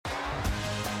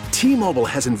T-Mobile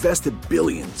has invested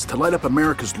billions to light up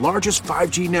America's largest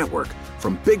 5G network,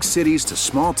 from big cities to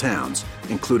small towns,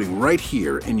 including right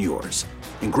here in yours.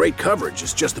 And great coverage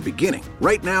is just the beginning.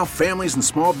 Right now, families and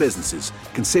small businesses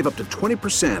can save up to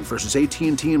 20% versus AT&T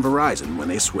and Verizon when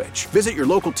they switch. Visit your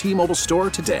local T-Mobile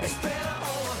store today.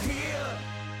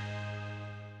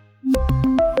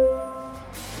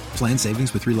 Plan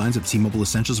savings with 3 lines of T-Mobile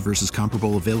Essentials versus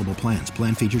comparable available plans.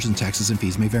 Plan features and taxes and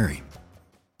fees may vary.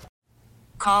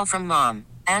 Call from mom.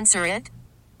 Answer it.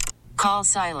 Call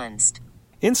silenced.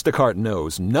 Instacart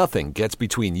knows nothing gets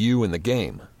between you and the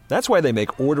game. That's why they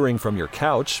make ordering from your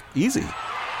couch easy.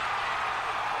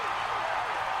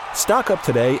 Stock up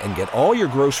today and get all your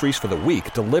groceries for the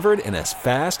week delivered in as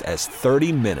fast as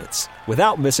 30 minutes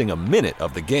without missing a minute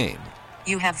of the game.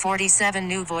 You have 47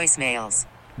 new voicemails.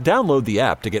 Download the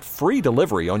app to get free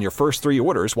delivery on your first 3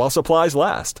 orders while supplies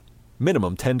last.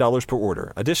 Minimum $10 per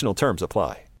order. Additional terms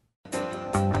apply.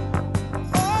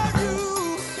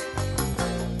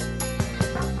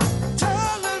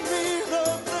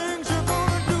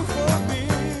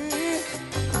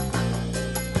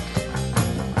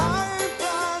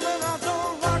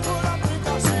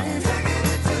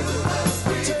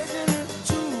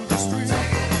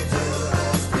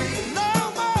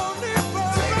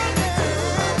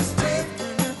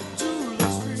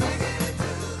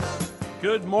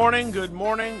 Good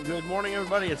morning,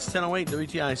 everybody. It's 10:08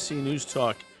 WTIC News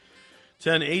Talk.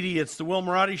 1080, it's the Will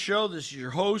Marotti Show. This is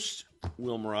your host,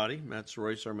 Will Marotti. Matt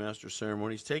Royce, our master of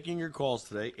ceremonies, taking your calls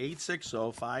today,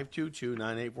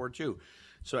 860-522-9842.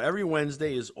 So every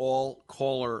Wednesday is all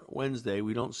caller Wednesday.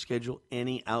 We don't schedule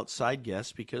any outside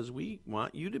guests because we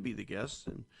want you to be the guests,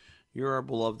 and you're our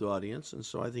beloved audience, and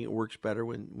so I think it works better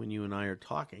when you and I are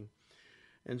talking.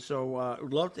 And so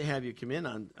we'd love to have you come in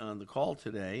on the call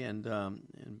today and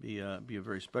be a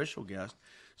very special guest.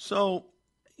 So,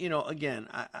 again,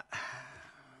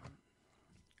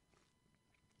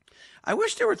 I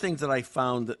wish there were things that I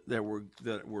found that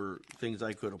were things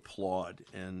I could applaud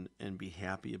and be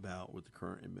happy about with the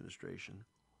current administration.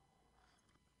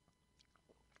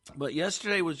 But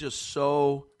yesterday was just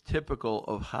so typical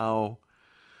of how,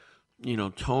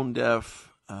 tone deaf,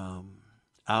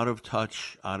 out of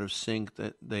touch, out of sync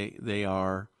that they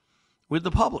are with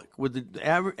the public, with the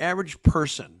average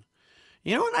person.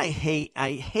 You know what I hate?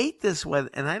 I hate this with,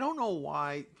 and I don't know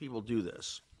why people do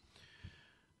this,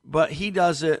 but he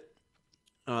does it.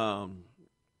 I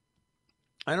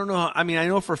don't know. I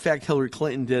know for a fact Hillary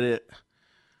Clinton did it.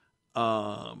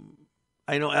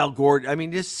 I know Al Gore.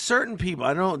 There's certain people.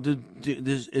 I don't know.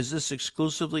 Is this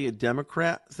exclusively a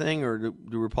Democrat thing, or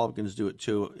do Republicans do it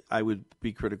too? I would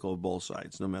be critical of both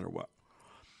sides, no matter what.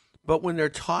 But when they're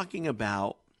talking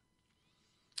about,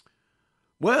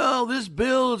 well, this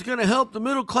bill is going to help the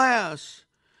middle class,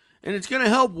 and it's going to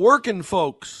help working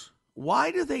folks.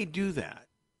 Why do they do that?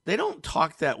 They don't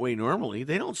talk that way normally.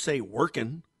 They don't say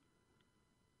working.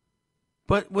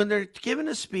 But when they're giving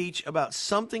a speech about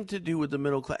something to do with the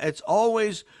middle class, it's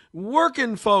always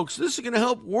working folks. This is going to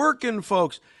help working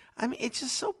folks. It's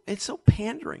just it's so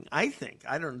pandering, I think.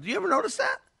 I don't know. Do you ever notice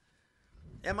that?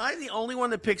 Am I the only one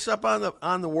that picks up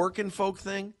on the working folk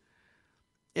thing?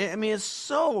 It's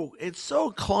so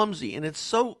clumsy and it's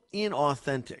so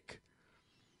inauthentic.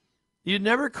 You'd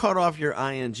never cut off your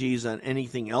INGs on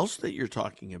anything else that you're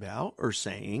talking about or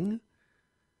saying.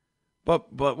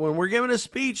 But when we're giving a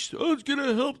speech, it's going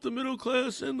to help the middle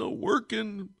class and the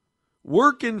working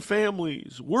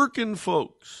families, working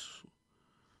folks.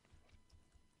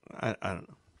 I don't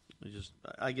know.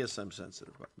 I guess I'm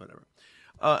sensitive, but whatever.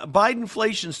 Biden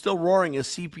inflation still roaring as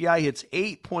CPI hits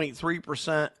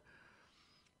 8.3%.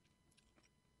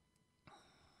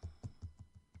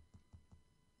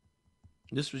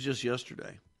 This was just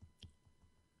yesterday.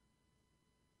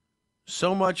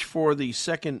 So much for the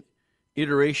second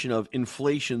iteration of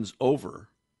inflation's over.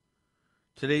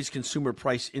 Today's Consumer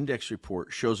Price Index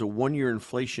report shows a one-year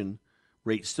inflation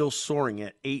rate still soaring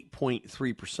at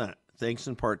 8.3%, thanks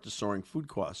in part to soaring food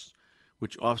costs,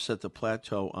 which offset the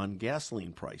plateau on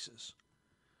gasoline prices.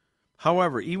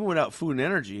 However, even without food and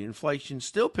energy, inflation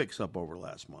still picks up over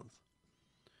last month.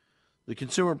 The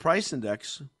Consumer Price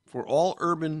Index for all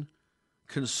urban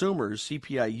consumers,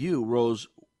 CPIU, rose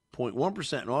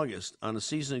 0.1% in August on a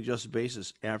season-adjusted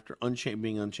basis after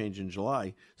being unchanged in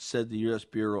July, said the U.S.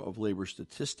 Bureau of Labor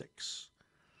Statistics.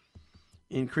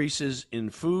 Increases in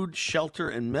food, shelter,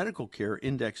 and medical care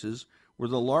indexes were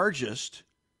the largest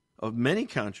of many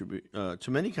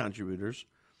contributors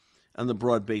on the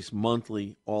broad-based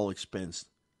monthly all-expense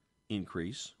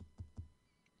increase.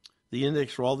 The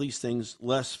index for all these things,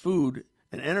 less food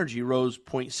and energy, rose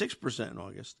 0.6% in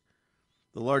August,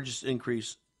 the largest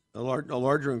increase a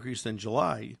larger increase than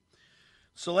July.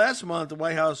 So last month, the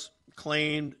White House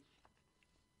claimed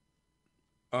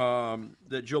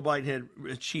that Joe Biden had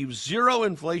achieved zero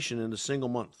inflation in a single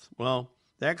month. Well,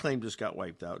 that claim just got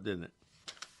wiped out, didn't it?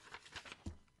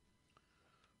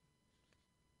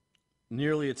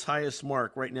 Nearly its highest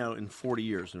mark right now in 40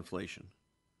 years, inflation.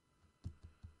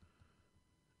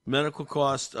 Medical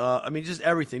costs, just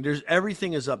everything.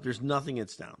 Everything is up. There's nothing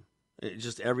that's down. It's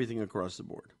just everything across the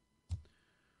board.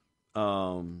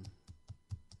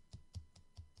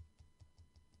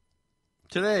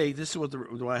 Today, this is what the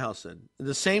White House said.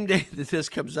 The same day that this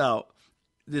comes out,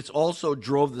 this also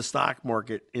drove the stock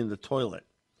market in the toilet.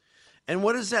 And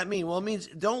what does that mean? Well, it means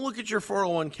don't look at your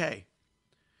 401k.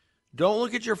 Don't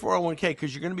look at your 401k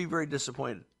because you're going to be very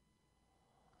disappointed.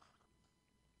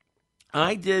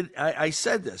 I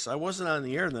said this. I wasn't on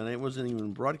the air then. I wasn't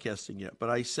even broadcasting yet. But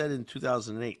I said in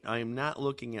 2008, I am not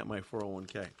looking at my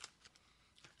 401k.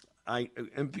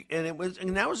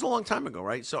 And that was a long time ago,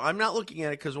 right? So I'm not looking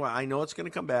at it because I know it's going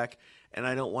to come back, and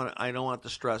I don't want the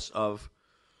stress of,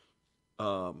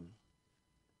 knowing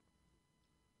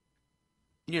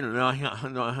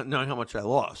how much I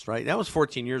lost, right? That was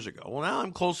 14 years ago. Well, now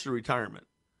I'm close to retirement.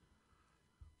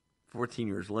 14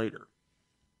 years later.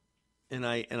 And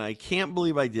I can't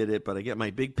believe I did it, but I get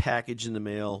my big package in the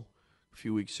mail a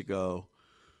few weeks ago.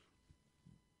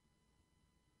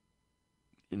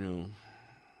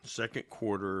 Second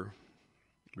quarter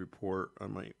report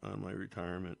on my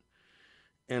retirement.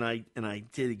 And I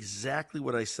did exactly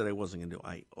what I said I wasn't going to do.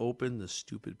 I opened the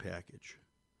stupid package.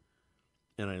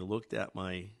 And I looked at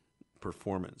my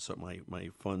performance, my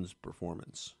fund's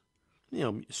performance.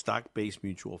 Stock-based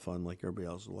mutual fund like everybody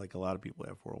else, like a lot of people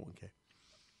have 401k.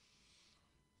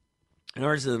 And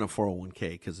ours isn't a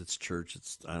 401k because it's church.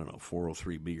 It's,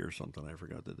 403B or something. I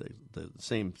forgot the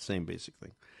same basic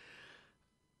thing.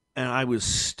 And I was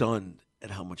stunned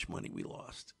at how much money we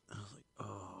lost. I was like,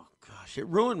 oh, gosh. It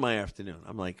ruined my afternoon.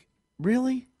 I'm like,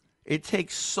 really? It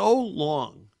takes so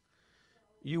long.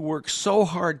 You work so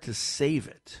hard to save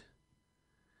it.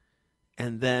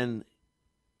 And then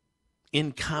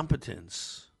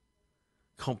incompetence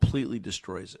completely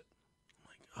destroys it. I'm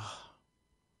like, oh.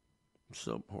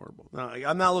 So horrible. No,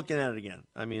 I'm not looking at it again.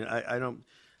 I mean, I don't.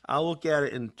 I'll look at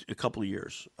it in a couple of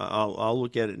years. I'll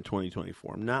look at it in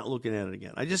 2024. I'm not looking at it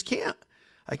again. I just can't.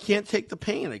 I can't take the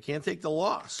pain. I can't take the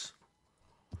loss.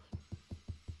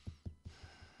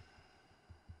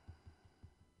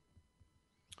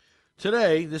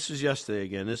 Today, this is yesterday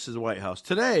again. This is the White House.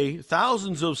 Today,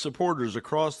 thousands of supporters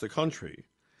across the country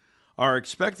are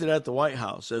expected at the White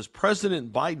House as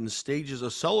President Biden stages a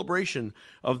celebration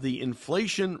of the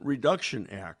Inflation Reduction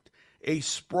Act, a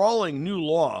sprawling new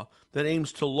law that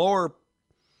aims to lower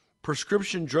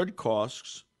prescription drug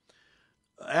costs,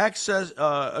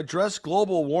 address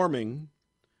global warming,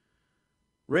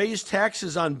 raise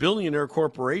taxes on billionaire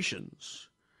corporations,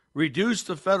 reduce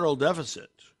the federal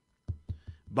deficit.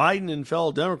 Biden and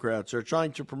fellow Democrats are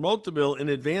trying to promote the bill in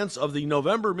advance of the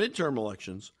November midterm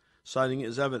elections, citing it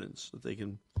as evidence that they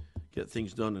can get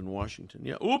things done in Washington.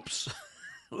 Yeah, oops.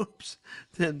 Oops.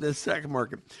 The stock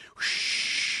market.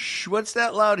 Shh. What's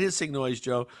that loud hissing noise,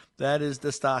 Joe? That is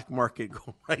the stock market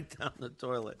going right down the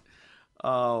toilet.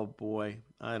 Oh, boy.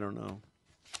 I don't know.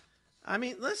 I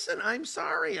mean, listen, I'm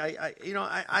sorry. I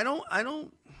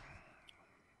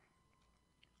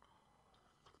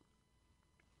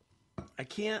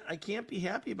can't be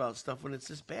happy about stuff when it's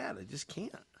this bad. I just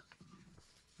can't.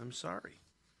 I'm sorry.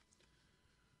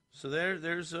 So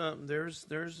there's Joe.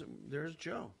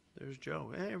 There's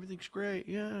Joe. Hey, everything's great.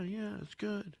 Yeah, it's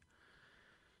good.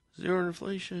 Zero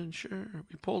inflation, sure.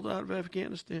 We pulled out of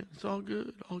Afghanistan. It's all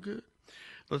good.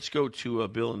 Let's go to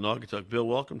Bill in Naugatuck. Bill,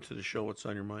 welcome to the show. What's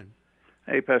on your mind?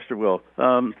 Hey, Pastor Will.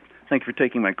 Thank you for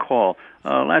taking my call.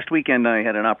 Last weekend, I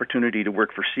had an opportunity to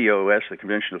work for COS, the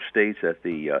Convention of States, at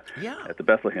the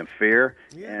Bethlehem Fair,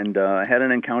 and I had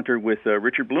an encounter with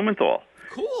Richard Blumenthal.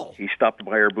 Cool. He stopped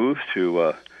by our booth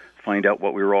to find out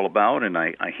what we were all about, and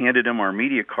I handed him our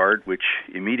media card, which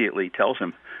immediately tells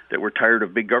him that we're tired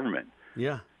of big government.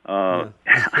 Yeah.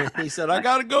 He said, I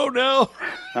got to go now.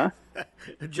 Huh?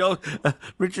 Joe,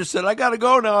 Richard said, I got to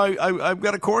go now. I've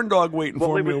got a corn dog waiting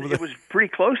for me over there. It was pretty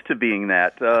close to being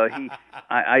that.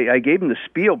 I gave him the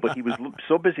spiel, but he was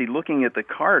so busy looking at the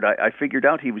card, I figured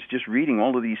out he was just reading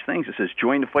all of these things. It says,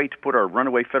 join the fight to put our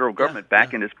runaway federal government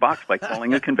back in its box by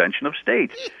calling a convention of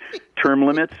states. Term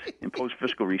limits, impose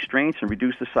fiscal restraints, and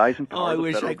reduce the size and power of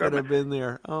the federal government. I wish I could have been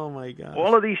there. Oh, my God.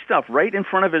 All of these stuff right in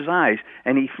front of his eyes,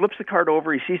 and he flips the card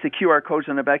over, he sees the QR codes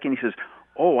on the back, and he says,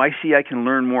 oh, I see I can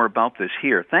learn more about this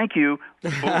here. Thank you.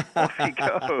 Boom, off he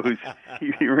goes.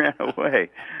 He ran away.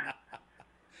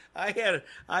 I had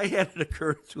an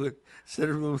occurrence with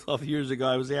Senator Blumenthal years ago.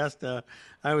 I was asked to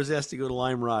go to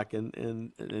Lime Rock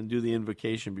and do the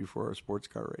invocation before a sports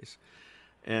car race,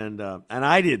 and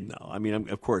I didn't know. I mean,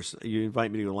 of course, you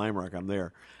invite me to go to Lime Rock, I'm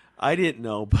there. I didn't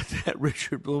know, but that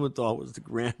Richard Blumenthal was the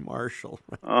Grand Marshal.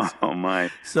 Right? Oh my!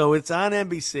 So it's on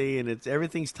NBC, and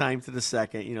everything's timed to the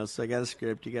second. So I got a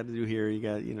script. You got to do here. You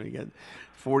got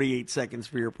 48 seconds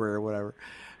for your prayer, or whatever.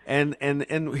 And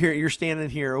here you're standing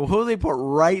here. Who do they put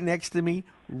right next to me?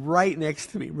 Right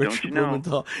next to me, Richard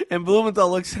Blumenthal. And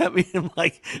Blumenthal looks at me and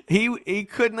like he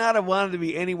could not have wanted to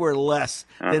be anywhere less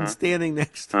than standing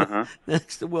next to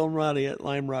Will Marotti at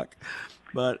Lime Rock.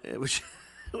 But it was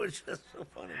just so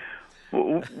funny.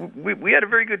 Well, we had a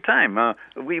very good time.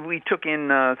 We took in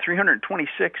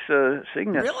 326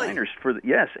 signers for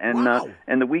yes, and wow.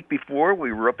 And the week before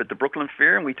we were up at the Brooklyn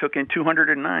Fair and we took in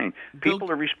 209.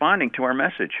 People are responding to our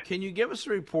message. Can you give us a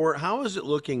report? How is it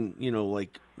looking?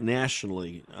 Like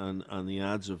nationally on the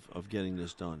odds of getting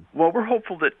this done? Well, we're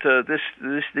hopeful that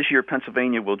this year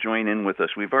Pennsylvania will join in with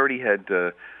us. We've already had,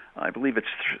 I believe it's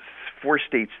 4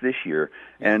 states this year,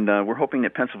 and we're hoping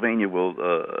that Pennsylvania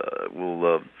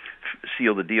will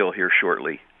seal the deal here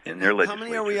shortly in their legislature. How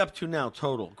many are we up to now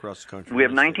total across the country? We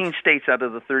have 19 states out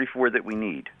of the 34 that we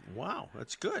need. Wow,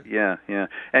 that's good. Yeah.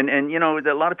 And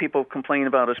a lot of people complain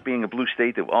about us being a blue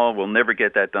state that, we'll never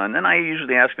get that done. And I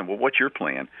usually ask them, well, what's your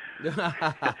plan?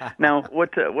 Now,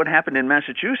 what happened in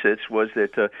Massachusetts was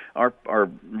that our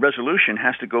resolution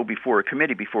has to go before a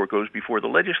committee before it goes before the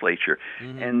legislature.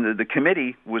 Mm-hmm. And the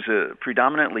committee was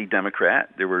predominantly Democrat.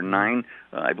 There were 9,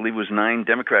 I believe it was 9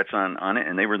 Democrats on it,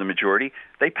 and they were the majority.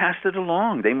 They passed it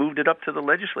along. They moved it up to the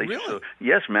legislature. Really? So,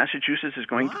 yes, Massachusetts is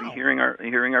going to be hearing our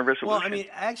resolution. Well,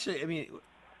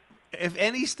 if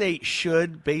any state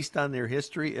should, based on their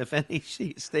history, if any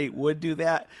state would do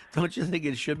that, don't you think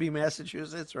it should be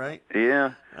Massachusetts, right?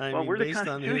 Yeah. based We're the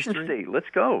Constitution on the state. Let's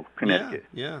go, Connecticut.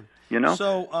 Yeah.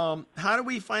 So, how do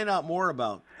we find out more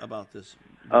about this?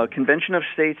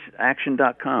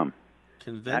 ConventionofStatesAction.com.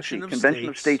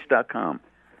 ConventionofStates.com.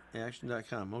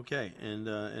 Action.com. Okay,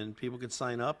 and people can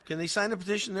sign up. Can they sign a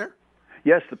petition there?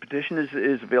 Yes, the petition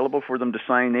is available for them to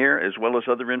sign there, as well as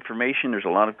other information. There's a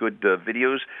lot of good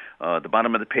videos. At the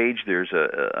bottom of the page, there's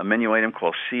a menu item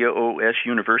called COS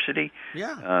University.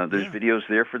 Yeah. There's videos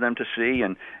there for them to see,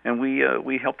 and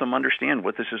we help them understand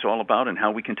what this is all about and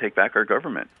how we can take back our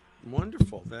government.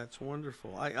 Wonderful. That's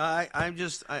wonderful. I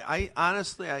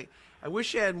honestly, I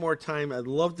wish I had more time. I'd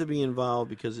love to be involved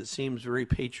because it seems very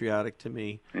patriotic to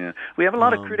me. Yeah, we have a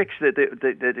lot of critics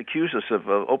that accuse us of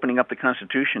opening up the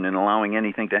Constitution and allowing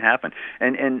anything to happen.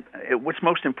 And what's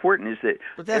most important is that.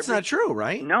 But that's not true,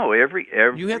 right? No, every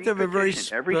you have to have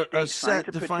petition, every state signs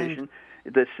a petition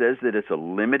that says that it's a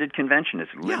limited convention.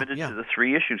 It's limited to the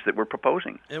 3 issues that we're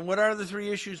proposing. And what are the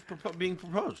 3 issues being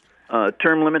proposed?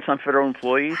 Term limits on federal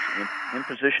employees,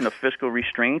 imposition of fiscal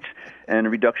restraints, and a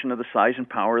reduction of the size and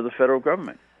power of the federal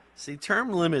government. See,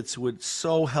 term limits would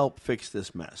so help fix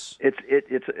this mess.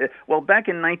 Well, back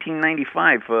in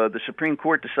 1995, the Supreme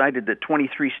Court decided that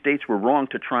 23 states were wrong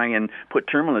to try and put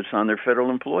term limits on their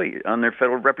federal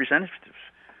representatives.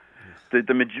 There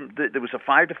was a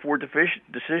 5-4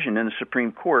 decision in the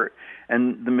Supreme Court,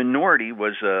 and the minority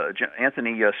was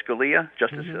Anthony Scalia,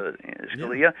 Justice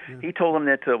Scalia. Yeah. He told them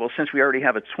that, since we already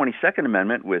have a 22nd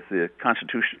Amendment with the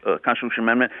Constitutional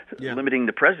Amendment limiting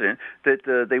the president, that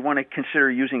they want to consider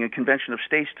using a convention of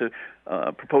states to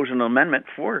propose an amendment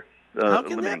for How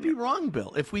can limiting that be wrong,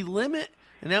 Bill? If we limit,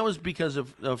 and that was because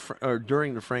of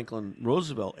during the Franklin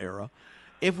Roosevelt era,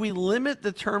 if we limit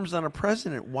the terms on a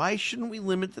president, why shouldn't we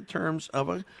limit the terms of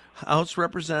a House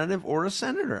representative or a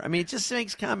senator? I mean, it just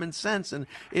makes common sense, and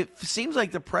it seems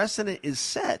like the precedent is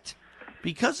set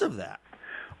because of that.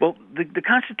 Well, the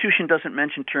Constitution doesn't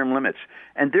mention term limits,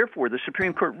 and therefore the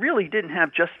Supreme Court really didn't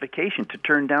have justification to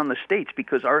turn down the states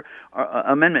because our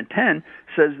Amendment 10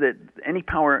 says that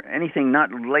anything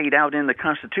not laid out in the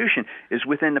Constitution is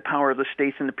within the power of the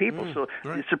states and the people.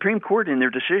 The Supreme Court, in their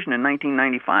decision in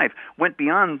 1995, went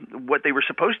beyond what they were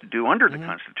supposed to do under the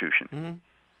Constitution. Mm-hmm.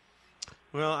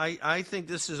 Well, I think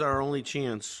this is our only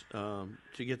chance to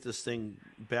get this thing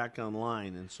back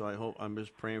online, and so I'm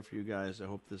just praying for you guys. I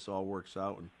hope this all works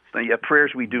out. Yeah,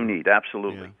 prayers we do need,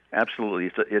 absolutely. Absolutely.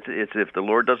 It's if the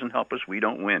Lord doesn't help us, we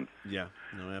don't win. Yeah,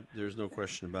 no, there's no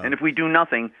question about it. And if we do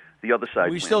nothing, the other side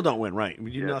wins. We still don't win, right?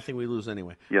 We do nothing, we lose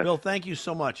anyway. Yes. Bill, thank you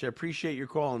so much. I appreciate your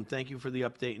call, and thank you for the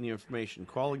update and the information.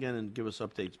 Call again and give us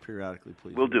updates periodically,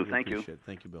 please. Will do. Thank you.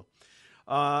 Thank you, Bill.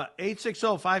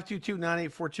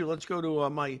 860-522-9842. Let's go to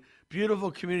my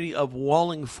beautiful community of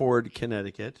Wallingford,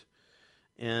 Connecticut.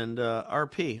 And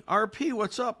RP. RP,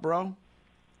 what's up, bro?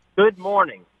 Good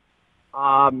morning.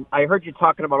 I heard you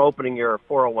talking about opening your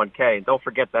 401k. And don't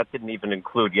forget, that didn't even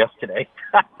include yesterday.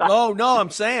 Oh, no, I'm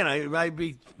saying I'd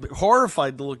be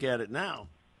horrified to look at it now.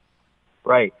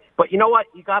 Right. But you know what?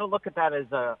 You got to look at that as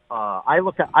I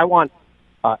want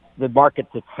the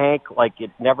market to tank like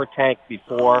it never tanked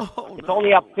before. It's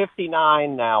only up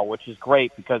 59 now, which is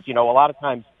great because, a lot of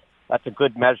times that's a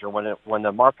good measure. When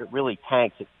the market really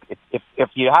tanks, if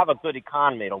you have a good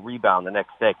economy, it'll rebound the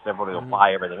next day because everybody will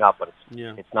buy everything up, but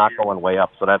it's not going way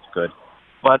up, so that's good.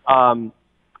 But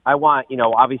I want,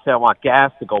 obviously I want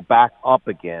gas to go back up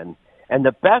again. And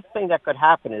the best thing that could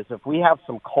happen is if we have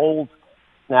some cold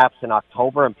snaps in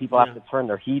October and people have to turn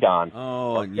their heat on.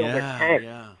 Oh,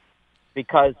 yeah.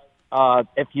 Because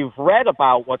if you've read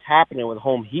about what's happening with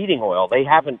home heating oil, they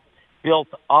haven't built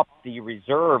up the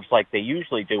reserves like they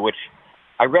usually do, which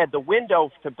I read the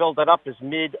window to build it up is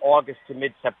mid-August to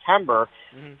mid-September,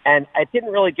 and I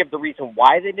didn't really give the reason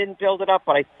why they didn't build it up,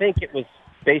 but I think it was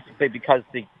basically because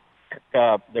the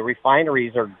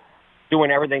refineries are doing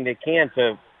everything they can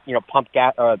to pump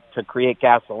gas to create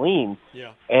gasoline,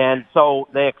 and so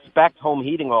they expect home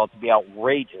heating oil to be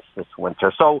outrageous this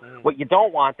winter. So what you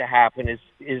don't want to happen is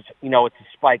it's a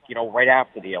spike right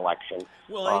after the election.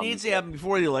 Well, it needs to happen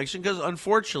before the election because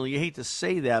unfortunately, you hate to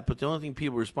say that, but the only thing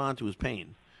people respond to is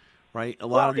pain, right? A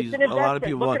lot of people.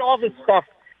 Look at all this stuff.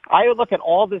 I would look at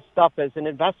all this stuff as an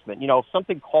investment. If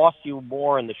something costs you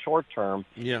more in the short term,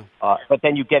 but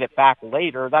then you get it back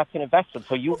later, that's an investment.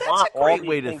 So you want that's a great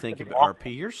way to think of it,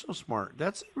 RP. You're so smart.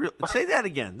 That's say that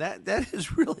again. That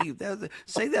is really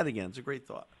say that again. It's a great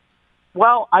thought.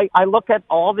 Well, I look at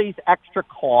all these extra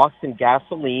costs in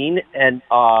gasoline and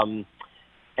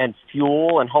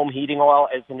fuel and home heating oil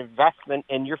as an investment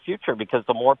in your future because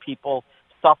the more people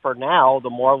suffer now, the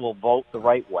more will vote the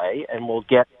right way and will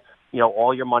get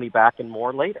all your money back and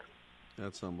more later.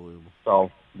 That's unbelievable. So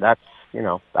that's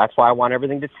why I want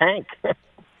everything to tank.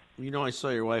 I saw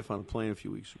your wife on a plane a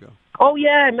few weeks ago. Oh,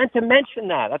 yeah, I meant to mention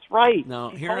that. That's right. Now,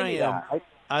 here I am.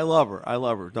 I love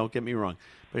her. Don't get me wrong.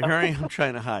 But here I am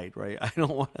trying to hide, right? I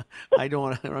don't want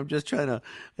to. I'm just trying to.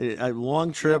 A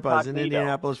long trip. I was in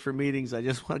Indianapolis for meetings. I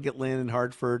just want to get landed in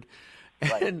Hartford.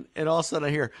 And all of a sudden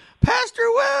I hear, Pastor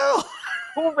Will!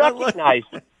 Who recognized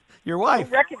you? Your wife.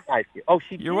 Who recognized you? Oh,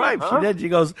 she did. Your wife. Huh? She did. She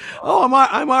goes, "Oh,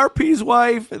 I'm RP's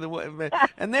wife,"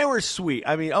 and they were sweet.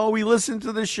 I mean, we listened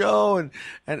to the show,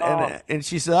 and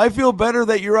she said, "I feel better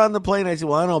that you're on the plane." I said,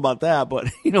 "Well, I don't know about that, but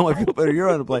I feel better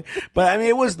you're on the plane." But I mean,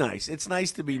 it was nice. It's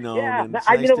nice to be known. Yeah, and it's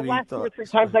the nice to be last thought. 2 or 3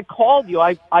 times I called you,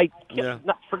 I kept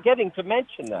not forgetting to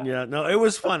mention that. Yeah, no, it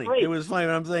was funny. It was funny.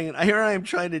 I'm saying, here I am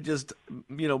trying to just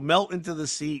melt into the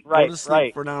seat, go to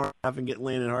sleep for an hour and a half, and get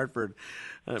landed in Hartford.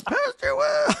 Pastor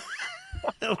Will.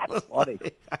 That's funny.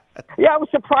 Yeah, I was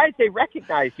surprised they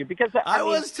recognized you because I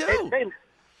was too.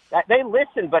 They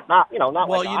listened, but not not.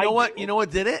 Well, like you know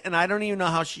what did it, and I don't even know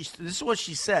how this is what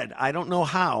she said. I don't know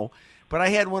how, but I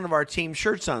had one of our team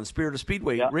shirts on, Spirit of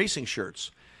Speedway racing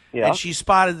shirts, and she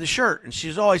spotted the shirt, and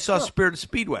she's, I saw Spirit of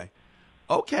Speedway.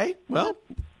 Okay, well,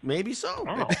 maybe so.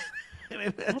 Wow.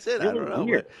 That's it. Really I don't know.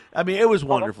 weird. I mean, it was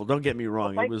wonderful. Don't get me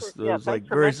wrong. It was like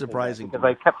very surprising because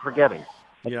I kept forgetting.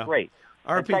 That's great.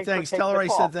 RP, thanks. Tell her I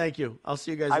said thank you. I'll see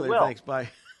you guys later. Will. Thanks.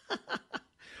 Bye.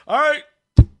 All right.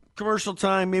 Commercial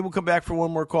time. Maybe we'll come back for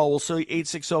one more call. We'll see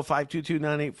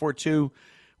 860-522-9842.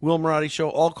 Will Marotti Show.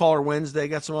 All caller Wednesday.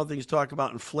 Got some other things to talk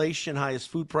about. Inflation, highest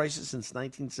food prices since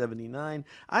 1979.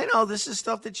 I know this is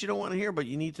stuff that you don't want to hear, but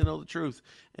you need to know the truth.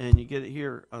 And you get it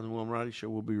here on the Will Marotti Show.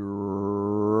 We'll be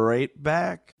right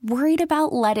back. Worried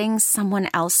about letting someone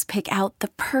else pick out the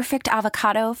perfect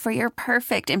avocado for your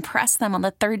perfect impress them on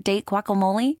the third date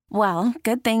guacamole? Well,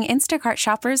 good thing Instacart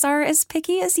shoppers are as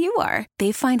picky as you are.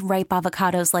 They find ripe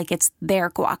avocados like it's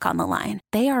their guac on the line.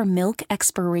 They are milk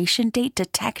expiration date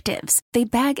detectives. They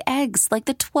bag eggs like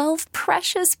the 12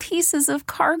 precious pieces of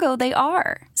cargo they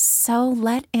are. So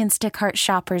let Instacart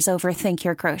shoppers overthink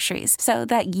your groceries so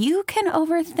that you can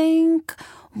overthink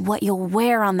what you'll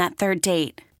wear on that third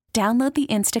date. Download the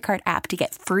Instacart app to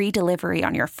get free delivery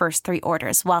on your first 3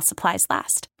 orders while supplies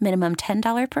last. Minimum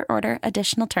 $10 per order.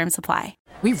 Additional terms apply.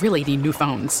 We really need new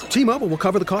phones. T-Mobile will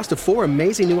cover the cost of 4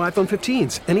 amazing new iPhone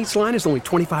 15s, and each line is only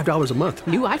 $25 a month.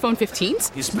 New iPhone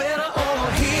 15s? It's better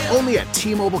over here. Only at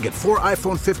T-Mobile, get 4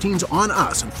 iPhone 15s on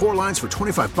us and 4 lines for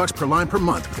 $25 per line per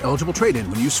month with eligible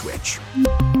trade-in when you switch.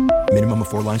 Minimum of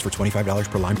 4 lines for $25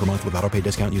 per line per month with autopay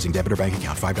discount using debit or bank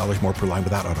account. $5 more per line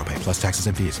without autopay, plus taxes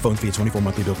and fees. Phone fee at 24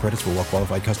 monthly bill credits for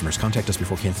well-qualified customers. Contact us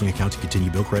before canceling account to continue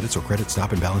bill credits or credit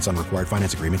stop and balance on required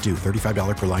finance agreement due.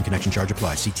 $35 per line connection charge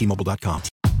applies. See T-Mobile.com.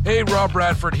 Hey, Rob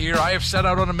Bradford here. I have set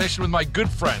out on a mission with my good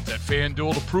friends at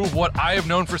FanDuel to prove what I have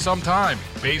known for some time.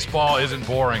 Baseball isn't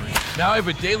boring. Now I have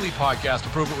a daily podcast to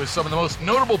prove it with some of the most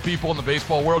notable people in the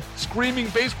baseball world, screaming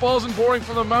baseballs and boring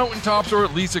from the mountaintops, or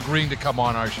at least agreeing to come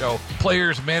on our show.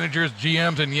 Players, managers,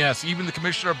 GMs, and yes, even the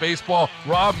commissioner of baseball,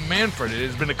 Rob Manfred. It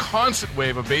has been a constant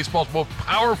wave of baseball's most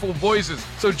powerful voices.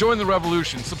 So join the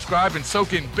revolution. Subscribe and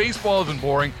soak in Baseball Isn't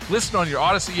Boring. Listen on your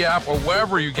Odyssey app or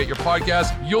wherever you get your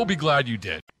podcast. You'll be glad you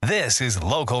did. This is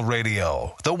Local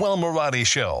Radio, The Will Marotti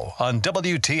Show on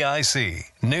WTIC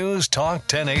News Talk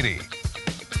 1080.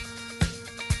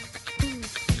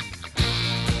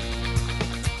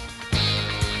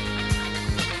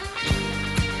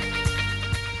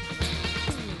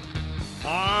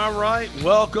 All right,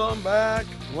 welcome back.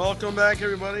 Welcome back,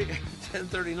 everybody.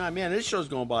 10:39. Man, this show's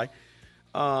going by.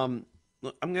 I'm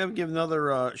going to give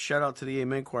another shout-out to the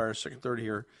Amen Choir, second, third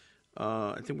here.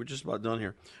 I think we're just about done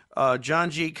here.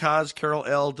 John G, Kaz, Carol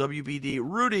L, WBD,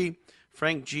 Rudy,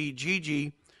 Frank G,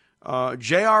 Gigi,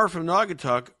 JR from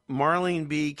Naugatuck, Marlene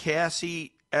B,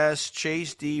 Cassie S,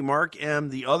 Chase D, Mark M,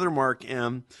 the other Mark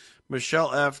M,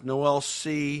 Michelle F, Noel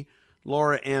C,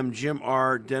 Laura M, Jim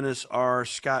R, Dennis R,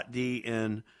 Scott D,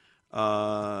 and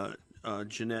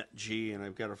Jeanette G, and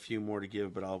I've got a few more to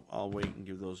give, but I'll wait and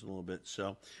give those in a little bit.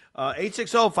 So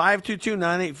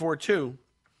 860-522-9842.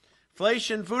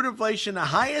 Inflation, food inflation, the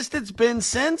highest it's been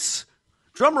since,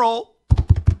 drum roll,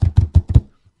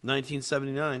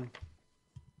 1979.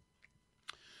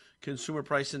 Consumer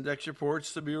Price Index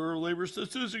reports the Bureau of Labor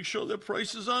Statistics show that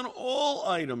prices on all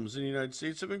items in the United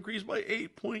States have increased by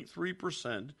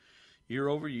 8.3% year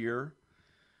over year.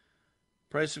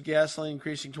 Price of gasoline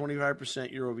increasing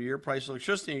 25% year over year. Price of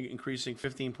electricity increasing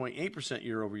 15.8%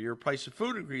 year over year. Price of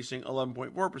food increasing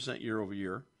 11.4% year over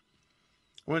year.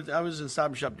 When I was in Stop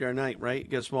and Shop the other night, right?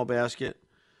 Get a small basket.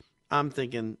 I'm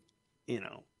thinking,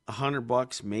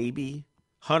 $100 maybe,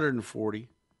 140,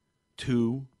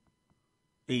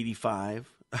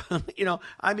 285.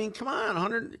 I mean, come on,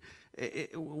 100.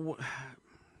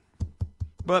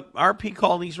 But RP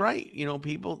Caldy's right.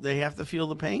 People, they have to feel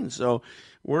the pain. So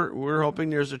we're hoping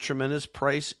there's a tremendous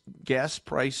gas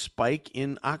price spike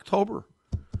in October.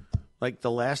 Like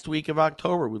the last week of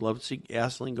October, we'd love to see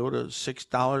gasoline go to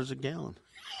 $6 a gallon.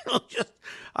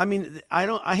 I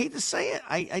hate to say it.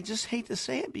 I just hate to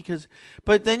say it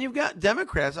but then you've got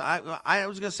Democrats. I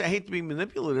was going to say I hate to be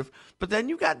manipulative, but then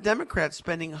you've got Democrats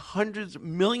spending hundreds,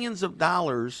 millions of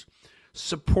dollars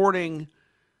supporting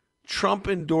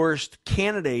Trump-endorsed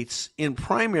candidates in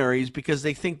primaries because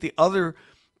they think the other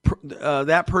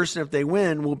that person, if they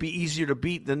win, will be easier to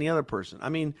beat than the other person. I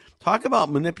mean, talk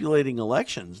about manipulating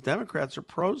elections. Democrats are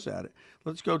pros at it.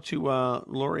 Let's go to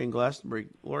Lori in Glastonbury.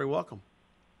 Lori, welcome.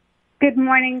 Good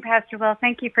morning, Pastor Will.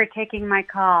 Thank you for taking my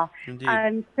call. Indeed.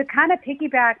 To kind of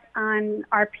piggyback on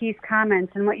RP's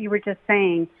comments and what you were just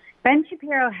saying, Ben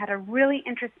Shapiro had a really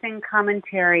interesting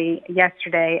commentary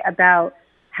yesterday about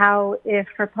how if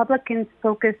Republicans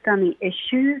focused on the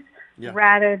issues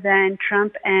rather than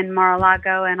Trump and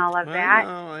Mar-a-Lago and all of that,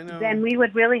 I know. then we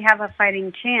would really have a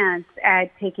fighting chance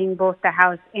at taking both the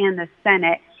House and the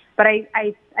Senate. But I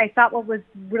thought what was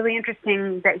really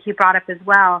interesting that he brought up as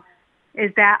well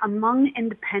is that among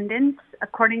independents,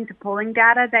 according to polling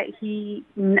data that he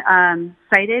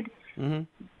cited,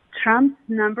 Trump's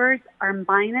numbers are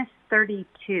minus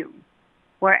 32,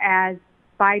 whereas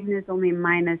Biden is only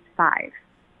minus 5.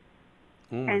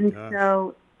 And gosh.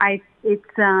 So my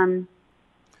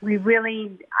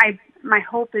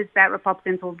hope is that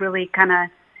Republicans will really kind of,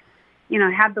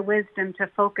 have the wisdom to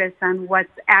focus on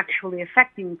what's actually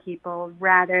affecting people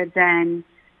rather than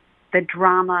the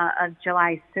drama of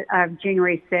January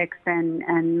 6th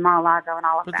and Mar-a-Lago and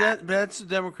all of that. But that's the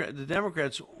Democrat. The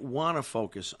Democrats want to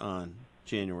focus on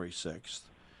January 6th.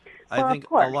 I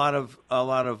think a lot of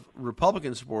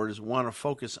Republican supporters want to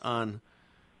focus on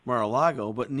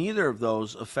Mar-a-Lago, but neither of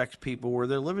those affect people where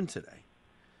they're living today.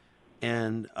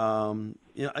 And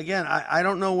again, I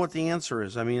don't know what the answer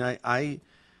is. I mean, I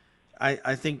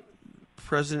think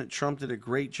President Trump did a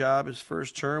great job his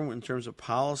first term in terms of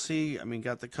policy. I mean,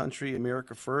 got the country,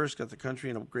 America first, got the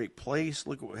country in a great place.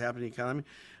 Look at what happened to the economy.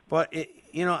 But,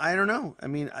 I don't know. I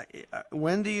mean,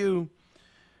 when do you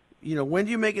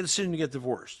make a decision to get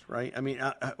divorced, right? I mean,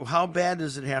 how bad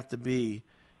does it have to be?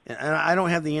 And I don't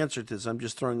have the answer to this. I'm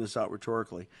just throwing this out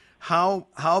rhetorically. How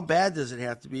bad does it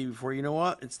have to be before,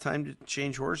 it's time to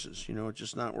change horses? It's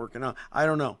just not working out. I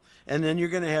don't know. And then you're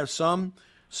going to have some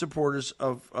supporters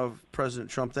of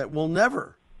President Trump that will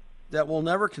never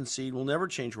concede, will never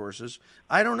change horses.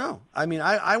 I don't know. I mean,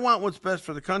 I want what's best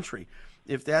for the country.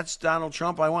 If that's Donald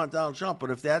Trump, I want Donald Trump. But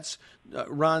if that's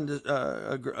Governor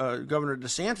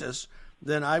DeSantis,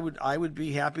 then I would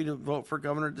be happy to vote for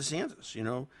Governor DeSantis.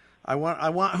 I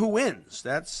want who wins.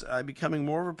 I'm becoming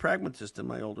more of a pragmatist in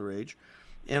my older age,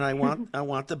 and I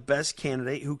want the best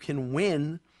candidate who can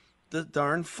win the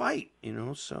darn fight.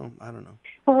 So I don't know.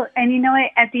 Well, and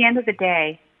at the end of the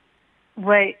day,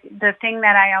 the thing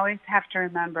that I always have to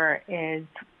remember is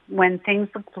when things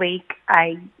look bleak,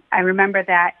 I remember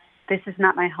that this is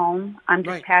not my home. I'm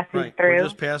just passing through. We're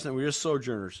just passing. We're just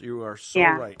sojourners. You are so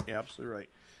right. Absolutely right.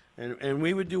 And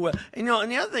we would do what and the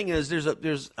other thing is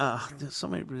there's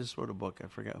somebody just wrote a book. I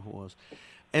forgot who it was.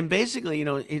 And basically,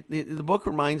 the book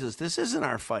reminds us this isn't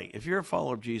our fight. If you're a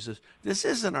follower of Jesus, this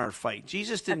isn't our fight.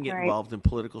 Jesus didn't get involved in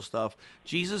political stuff.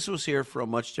 Jesus was here for a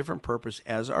much different purpose,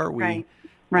 as are we.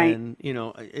 Right. And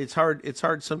it's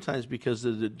hard sometimes because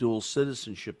of the dual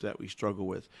citizenship that we struggle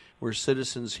with. We're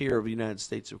citizens here of the United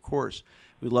States, of course.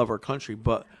 We love our country,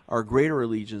 but our greater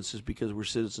allegiance is because we're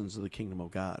citizens of the kingdom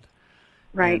of God.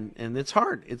 Right. And it's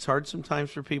hard. It's hard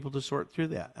sometimes for people to sort through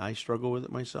that. I struggle with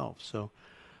it myself. So,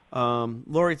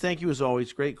 Lori, thank you as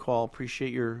always. Great call.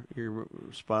 Appreciate your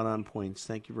spot on points.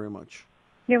 Thank you very much.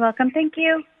 You're welcome. Thank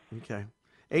you. Okay.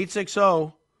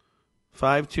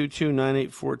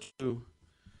 860-522-9842.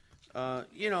 I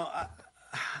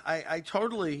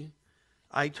totally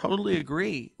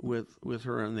agree with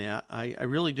her on that. I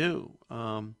really do.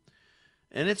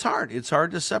 And it's hard. It's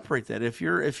hard to separate that. If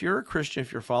you're a Christian,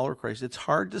 if you're a follower of Christ, it's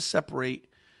hard to separate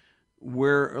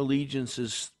where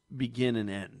allegiances begin and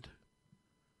end.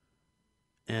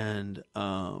 And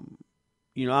I'll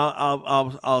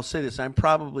say this: I'm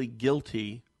probably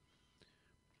guilty.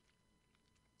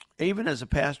 Even as a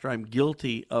pastor, I'm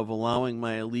guilty of allowing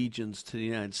my allegiance to the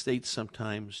United States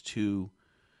sometimes to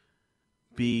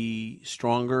be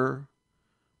stronger,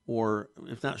 or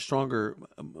if not stronger,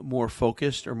 more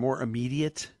focused or more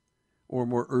immediate or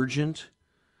more urgent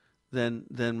than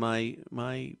my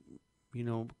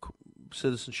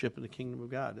citizenship in the kingdom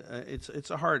of God. It's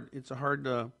a hard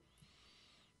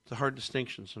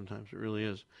distinction sometimes. It really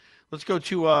is. Let's go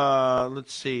to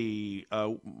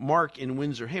Mark in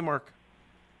Windsor. Hey, Mark.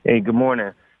 Hey, good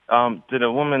morning. To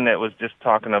the woman that was just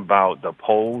talking about the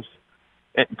polls,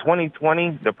 in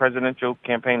 2020, the presidential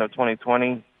campaign of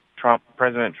 2020,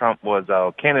 candidate Trump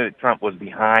was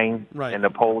behind in the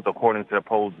polls, according to the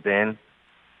polls then,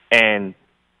 and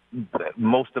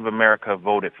most of America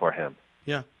voted for him.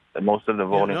 Yeah. Most of the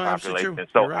voting population. True.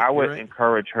 So I would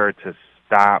encourage her to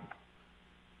stop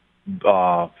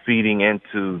feeding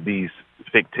into these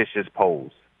fictitious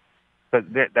polls. But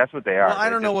that's what they are. Well, I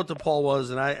don't know what the poll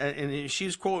was, and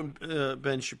she's quoting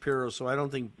Ben Shapiro, so I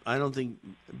don't think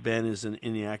Ben is an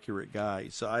inaccurate guy.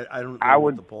 So I don't know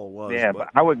what the poll was. Yeah, but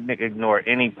I would ignore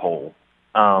any poll.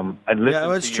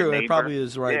 That's true. It probably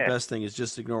is the best thing is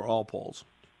just ignore all polls.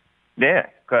 Yeah,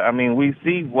 'cause, I mean, we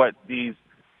see what these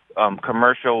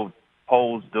commercial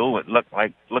polls do.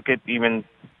 Look at even.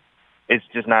 It's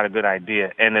just not a good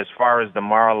idea. And as far as the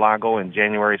Mar-a-Lago and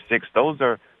January 6th, those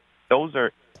are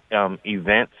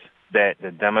events that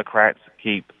the Democrats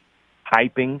keep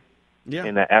hyping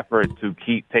in the effort to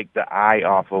take the eye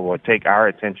off of, or take our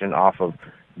attention off of,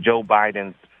 Joe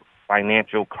Biden's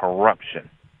financial corruption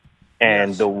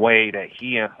and the way that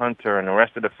he and Hunter and the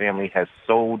rest of the family has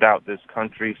sold out this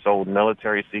country, sold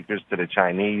military secrets to the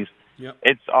Chinese. Yep.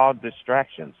 It's all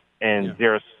distractions. And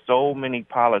there are so many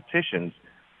politicians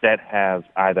that have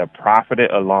either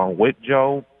profited along with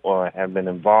Joe or have been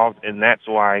involved, and that's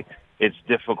why it's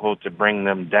difficult to bring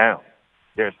them down.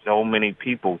 There's so many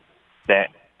people that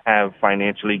have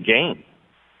financially gained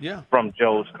from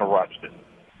Joe's corruption.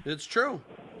 It's true.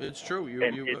 It's true. You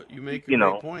make a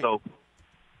great point. So,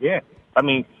 I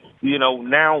mean,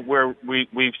 now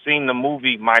we've seen the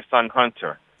movie My Son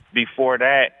Hunter. Before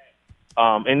that,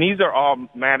 and these are all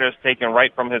matters taken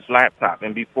right from his laptop.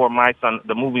 And before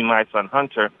the movie My Son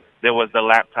Hunter, there was the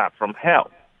Laptop from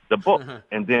Hell, the book.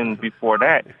 And then before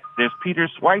that, there's Peter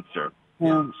Schweitzer,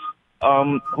 who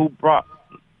brought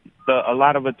a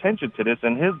lot of attention to this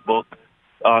in his book,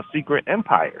 Secret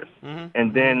Empires.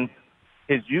 And then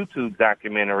his YouTube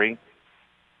documentary,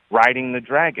 Riding the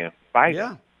Dragon.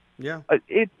 Yeah.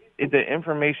 The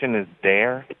information is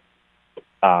there.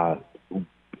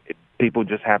 People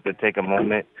just have to take a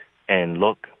moment and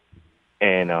look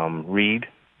and read.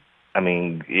 I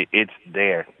mean, it's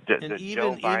there.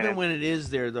 Even when it is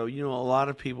there, though, a lot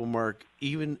of people, Mark,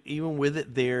 even with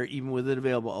it there, even with it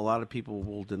available, a lot of people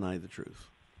will deny the truth.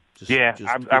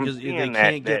 I'm because seeing they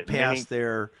can't get past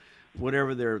their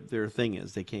whatever their thing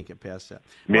is. They can't get past that.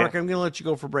 Mark, I'm going to let you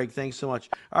go for break. Thanks so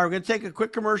much. All right, we're going to take a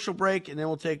quick commercial break, and then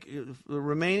we'll take the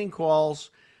remaining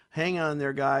calls. Hang on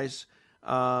there, guys.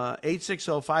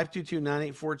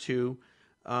 860-522-9842.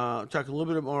 Talk a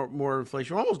little bit more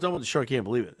inflation. We're almost done with the show. I can't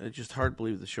believe it. It's just hard to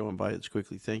believe the show went by this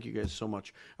quickly. Thank you guys so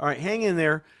much. All right, hang in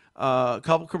there. A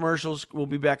couple commercials. We'll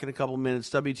be back in a couple of minutes.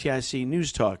 WTIC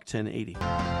News Talk 1080.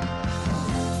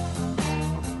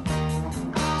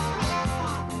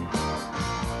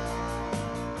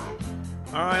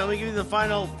 All right, let me give you the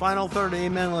final third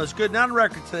amen list. Good, not a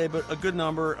record today, but a good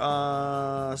number.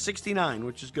 69,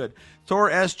 which is good. Thor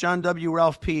S, John W,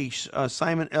 Ralph P,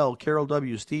 Simon L, Carol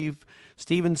W,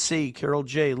 Stephen C, Carol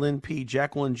J, Lynn P,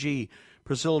 Jacqueline G,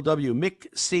 Priscilla W, Mick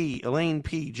C, Elaine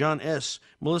P, John S,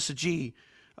 Melissa G,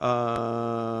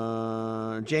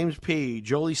 James P,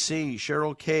 Jolie C,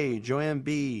 Cheryl K, Joanne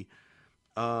B,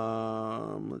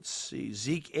 let's see,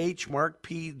 Zeke H, Mark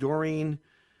P, Doreen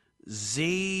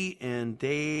Z, and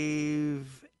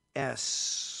Dave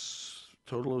S.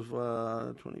 Total of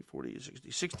 20, 40, 60,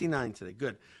 69 today.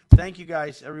 Good. Thank you,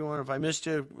 guys, everyone. If I missed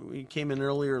you, we came in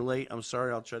early or late, I'm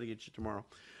sorry. I'll try to get you tomorrow.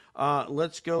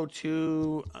 Let's go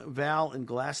to Val in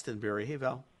Glastonbury. Hey,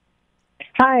 Val.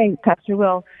 Hi, Pastor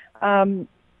Will.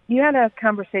 You had a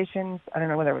conversation, I don't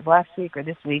know whether it was last week or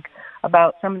this week,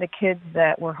 about some of the kids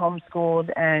that were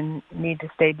homeschooled and need to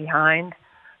stay behind.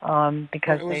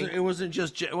 Because it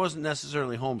wasn't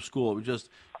necessarily homeschool. It was just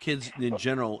kids in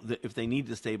general. If they need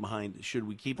to stay behind, should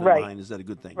we keep them behind? Is that a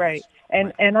good thing? Right.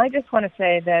 Yes. And I just want to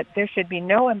say that there should be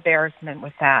no embarrassment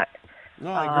with that.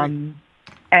 No, I agree.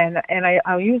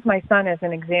 I'll use my son as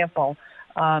an example.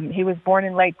 He was born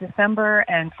in late December,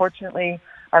 and fortunately,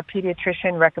 our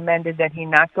pediatrician recommended that he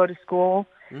not go to school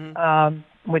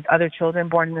with other children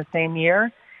born in the same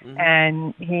year. Mm-hmm.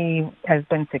 And he has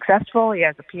been successful. He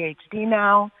has a PhD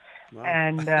now, wow.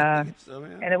 and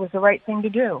it was the right thing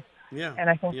to do. Yeah, and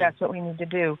I think that's what we need to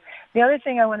do. The other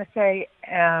thing I want to say,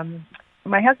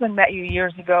 my husband met you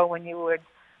years ago when you would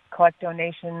collect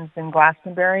donations in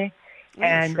Glastonbury,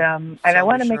 and I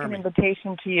want to make an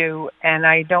invitation to you, and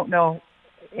I don't know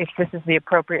if this is the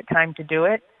appropriate time to do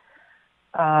it.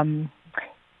 Can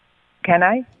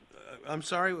I? I'm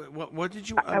sorry, what did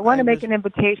you... I want to make an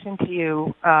invitation to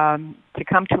you to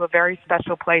come to a very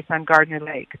special place on Gardner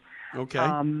Lake. Okay.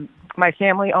 My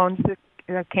family owns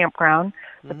the campground.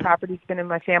 The property's been in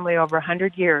my family over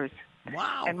 100 years.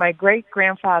 Wow. And my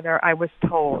great-grandfather, I was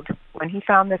told, when he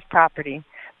found this property,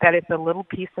 that it's a little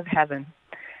piece of heaven.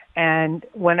 And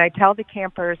when I tell the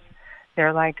campers,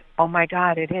 they're like, oh, my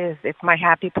God, it is. It's my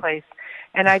happy place.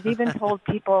 And I've even told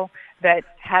people that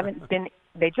haven't been...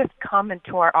 They just come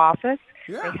into our office.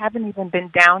 Yeah. They haven't even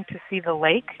been down to see the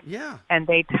lake. Yeah. And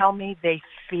they tell me they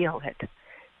feel it.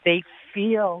 They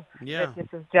feel that this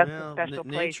is just a special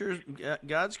place.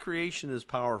 God's creation is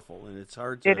powerful, and it's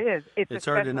hard to. It is. It's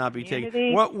hard to not be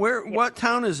taken. What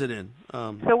town is it in?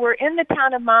 So we're in the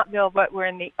town of Montville, but we're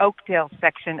in the Oakdale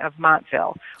section of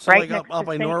Montville, so right like up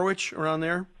by Norwich, around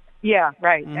there. Yeah,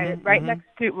 right. Next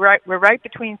to we're right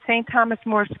between St. Thomas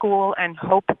More School and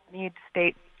Hope Mead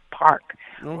State Park,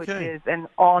 which is an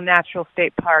all-natural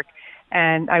state park.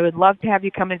 And I would love to have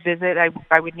you come and visit.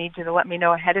 I would need you to let me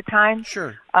know ahead of time.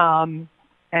 Sure. And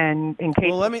in case.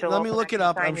 Well, let me look it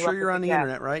up. I'm sure you're on the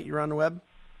internet, right? You're on the web.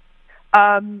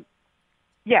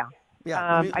 Yeah.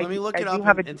 Yeah. Let me look it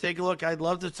up and take a look. I'd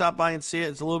love to stop by and see it.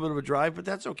 It's a little bit of a drive, but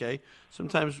that's okay.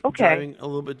 Sometimes driving a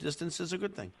little bit distance is a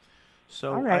good thing.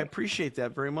 So I appreciate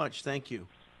that very much. Thank you.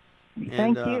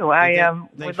 Thank you. I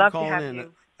would love to have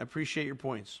you. I appreciate your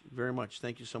points very much.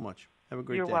 Thank you so much. Have a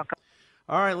great day. You're welcome.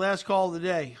 All right, last call of the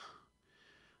day.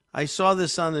 I saw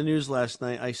this on the news last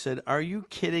night. I said, are you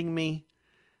kidding me?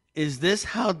 Is this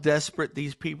how desperate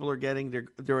these people are getting?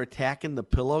 They're attacking the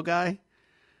pillow guy?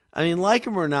 I mean, like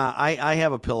him or not, I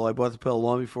have a pillow. I bought the pillow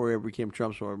long before he ever became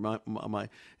Trump supporter.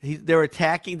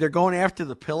 They're going after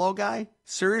the pillow guy?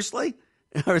 Seriously?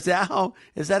 Or is that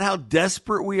how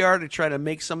desperate we are to try to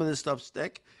make some of this stuff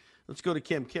stick? Let's go to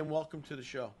Kim. Kim, welcome to the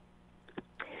show.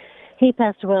 Hey,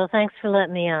 Pastor Will, thanks for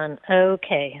letting me on.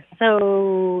 Okay,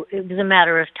 so it was a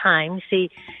matter of time. See,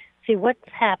 what's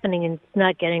happening and it's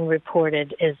not getting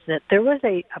reported is that there was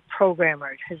a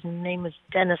programmer. His name was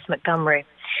Dennis Montgomery,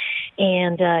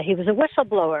 and he was a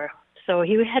whistleblower. So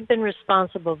he had been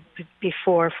responsible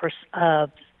before for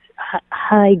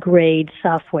high-grade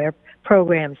software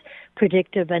programs,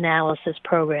 predictive analysis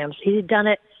programs. He had done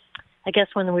it, I guess,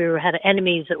 when we had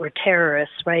enemies that were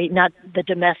terrorists, right? Not the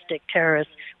domestic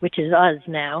terrorists, which is us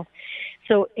now.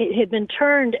 So it had been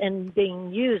turned and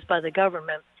being used by the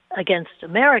government against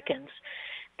Americans.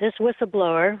 This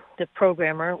whistleblower, the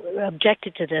programmer,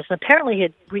 objected to this. Apparently he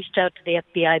had reached out to the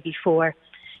FBI before,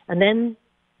 and then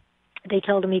they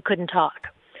told him he couldn't talk.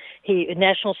 A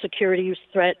national security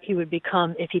threat he would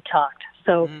become if he talked.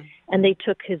 So, and they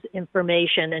took his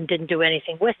information and didn't do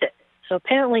anything with it. So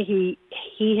apparently he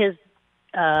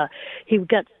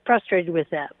got frustrated with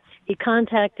that. He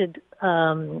contacted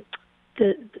the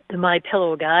My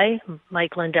Pillow guy,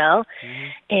 Mike Lindell,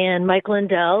 and Mike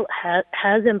Lindell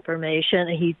has information.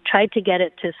 And he tried to get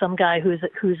it to some guy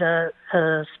who's a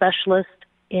specialist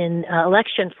in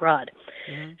election fraud.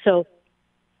 So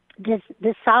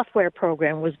this software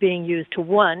program was being used to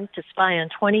spy on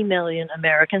 20 million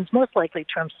Americans, most likely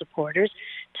Trump supporters.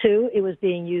 2, it was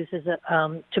being used as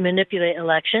to manipulate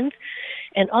elections.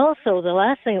 And also, the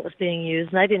last thing it was being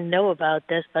used, and I didn't know about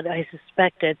this, but I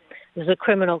suspected, there's a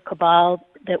criminal cabal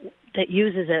that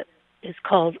uses it. It's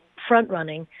called front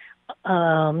running.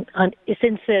 It's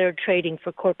insider trading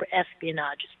for corporate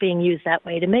espionage. It's being used that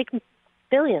way to make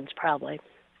billions, probably.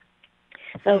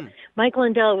 So Mike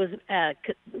Lindell was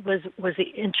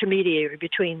the intermediary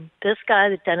between this guy,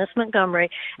 the Dennis Montgomery,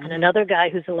 and another guy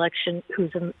who's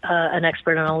an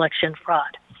expert on election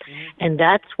fraud. And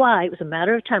that's why it was a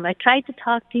matter of time. I tried to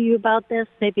talk to you about this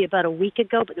maybe about a week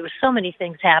ago, but there were so many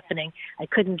things happening, I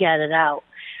couldn't get it out.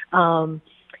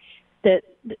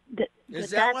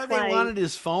 Is that why they wanted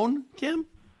his phone, Kim?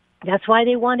 That's why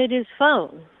they wanted his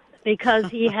phone. Because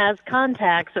he has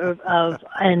contacts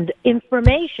and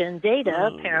information, data,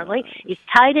 apparently. He's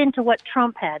tied into what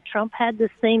Trump had. Trump had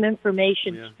the same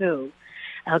information, too.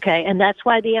 Okay, and that's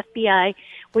why the FBI,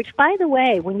 which, by the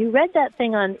way, when you read that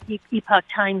thing on Epoch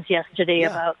Times yesterday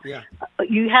about,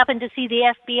 you happened to see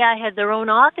the FBI had their own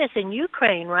office in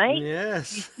Ukraine, right?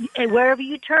 Yes. And wherever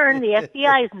you turn, the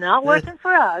FBI is not working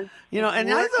for us. And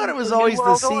I thought it was always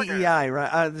the CEI,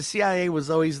 right? The CIA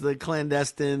was always the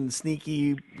clandestine,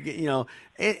 sneaky.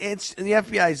 It's the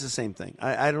FBI is the same thing.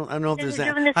 I don't know if there's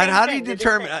that. How do you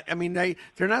determine? I mean,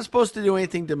 they're not supposed to do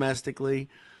anything domestically.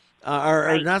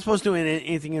 Are not supposed to do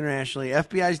anything internationally.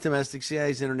 FBI's domestic,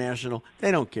 CIA's international. They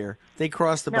don't care. They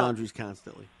cross the boundaries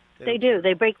constantly. They do.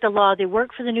 They break the law. They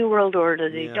work for the New World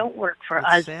Order. They don't work for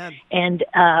us. Sad. And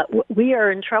we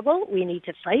are in trouble. We need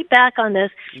to fight back on this.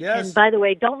 Yes. And by the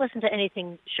way, don't listen to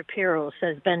anything Shapiro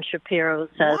says. Ben Shapiro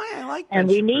says. Why? I like Ben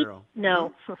Shapiro.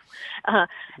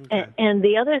 And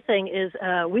the other thing is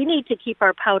we need to keep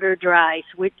our powder dry,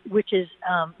 which is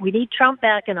we need Trump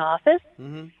back in office.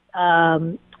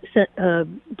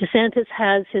 DeSantis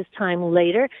has his time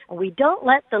later, and we don't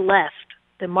let the left,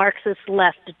 the Marxist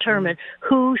left, determine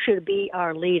who should be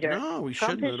our leader. No, we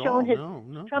Trump shouldn't has at shown all.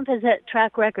 No. Trump has a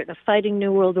track record of fighting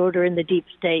New World Order in the deep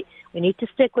state. We need to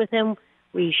stick with him.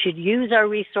 We should use our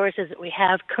resources that we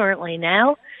have currently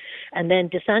now, and then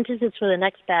DeSantis is for the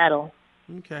next battle.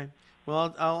 Okay.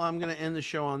 Well, I'm going to end the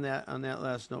show on that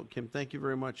last note, Kim. Thank you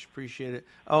very much. Appreciate it.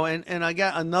 Oh, and I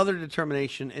got another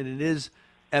determination, and it is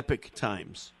epic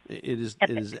times. It is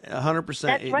 100%.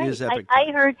 That's right. It is epic.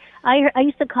 I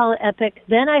used to call it epic.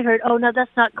 Then I heard, oh no,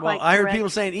 that's not quite. Well, I heard correct. people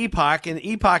saying epoch, and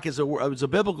epoch is a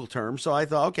biblical term. So I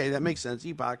thought, okay, that makes sense.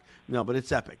 Epoch. No, but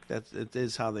it's epic. It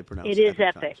is how they pronounce it. It is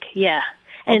epic. Yeah.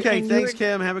 Okay, thanks,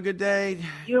 Kim. Have a good day.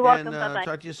 You're welcome. Bye-bye.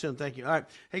 Talk to you soon. Thank you. All right.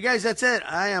 Hey, guys, that's it.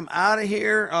 I am out of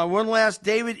here. One last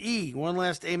David E. One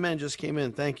last amen just came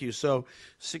in. Thank you. So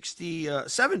 70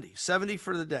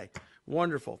 for the day.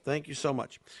 Wonderful. Thank you so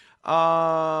much.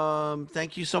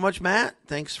 Thank you so much, Matt.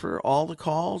 Thanks for all the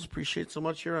calls. Appreciate it so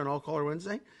much here on All Caller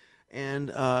Wednesday. And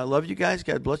love you guys.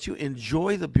 God bless you.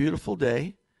 Enjoy the beautiful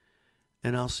day.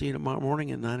 And I'll see you tomorrow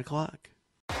morning at 9 o'clock.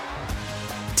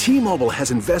 T-Mobile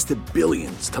has invested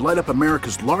billions to light up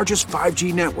America's largest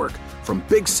 5G network, from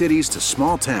big cities to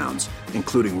small towns,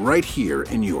 including right here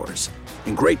in yours.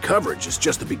 And great coverage is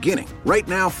just the beginning. Right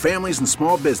now, families and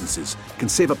small businesses can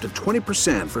save up to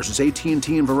 20% versus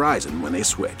AT&T and Verizon when they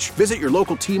switch. Visit your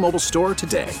local T-Mobile store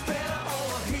today.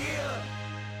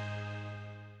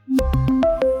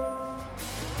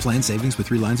 Plan savings with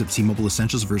 3 lines of T-Mobile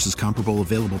Essentials versus comparable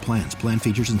available plans. Plan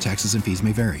features and taxes and fees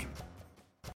may vary.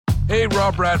 Hey,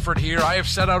 Rob Bradford here. I have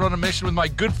set out on a mission with my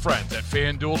good friends at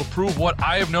FanDuel to prove what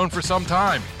I have known for some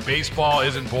time. Baseball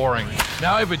isn't boring.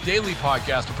 Now I have a daily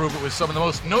podcast to prove it with some of the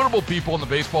most notable people in the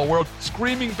baseball world,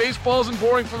 screaming baseball isn't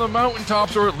boring from the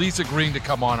mountaintops, or at least agreeing to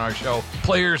come on our show.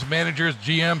 Players, managers,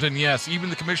 GMs, and yes, even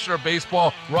the commissioner of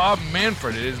baseball, Rob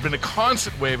Manfred. It has been a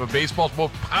constant wave of baseball's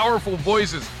most powerful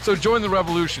voices. So join the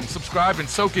revolution. Subscribe and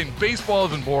soak in Baseball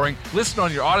Isn't Boring. Listen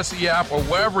on your Odyssey app or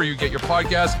wherever you get your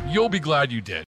podcasts. You'll be glad you did.